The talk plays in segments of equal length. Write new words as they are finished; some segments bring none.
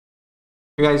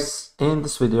Hey guys, in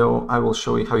this video I will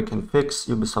show you how you can fix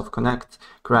Ubisoft Connect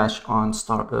crash on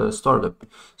startup.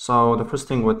 So the first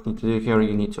thing what you need to do here,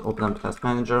 you need to open up Task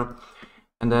Manager,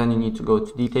 and then you need to go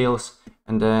to details,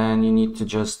 and then you need to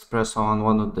just press on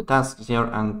one of the tasks here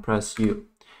and press U,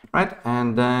 right?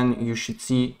 And then you should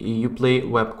see Uplay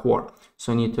Web Core.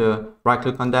 So you need to right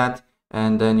click on that,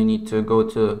 and then you need to go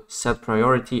to set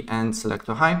priority and select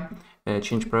to high.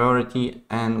 Change priority,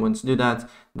 and once you do that,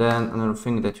 then another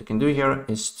thing that you can do here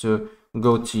is to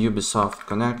go to Ubisoft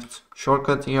Connect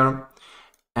shortcut here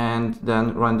and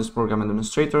then run this program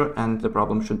administrator, and the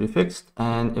problem should be fixed.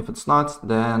 And if it's not,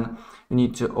 then you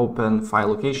need to open file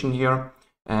location here,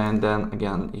 and then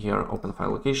again here open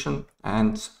file location.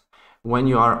 And when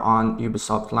you are on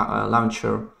Ubisoft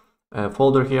launcher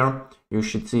folder here, you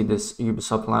should see this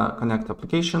Ubisoft Connect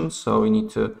application. So you need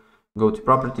to go to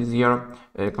properties here,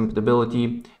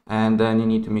 compatibility, and then you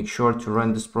need to make sure to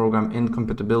run this program in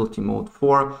compatibility mode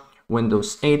for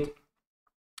Windows 8.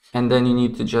 And then you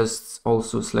need to just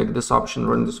also select this option,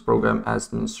 run this program as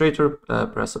administrator,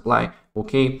 press apply,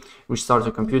 okay, restart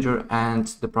your computer, and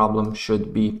the problem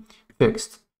should be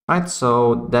fixed. Right,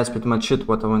 so that's pretty much it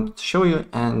what I wanted to show you.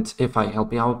 And if I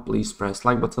help you out, please press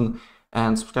like button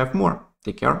and subscribe for more.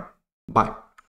 Take care, bye.